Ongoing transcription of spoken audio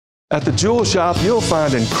At the Jewel Shop, you'll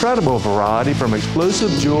find incredible variety from exclusive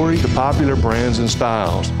jewelry to popular brands and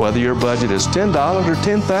styles. Whether your budget is $10 or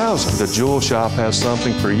 $10,000, the Jewel Shop has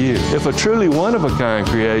something for you. If a truly one-of-a-kind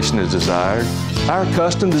creation is desired, our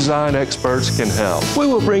custom design experts can help. We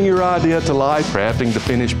will bring your idea to life, crafting the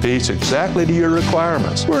finished piece exactly to your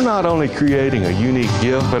requirements. We're not only creating a unique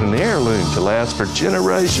gift, but an heirloom to last for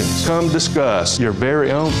generations. Come discuss your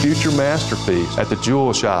very own future masterpiece at the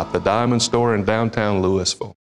Jewel Shop, the Diamond Store in downtown Louisville.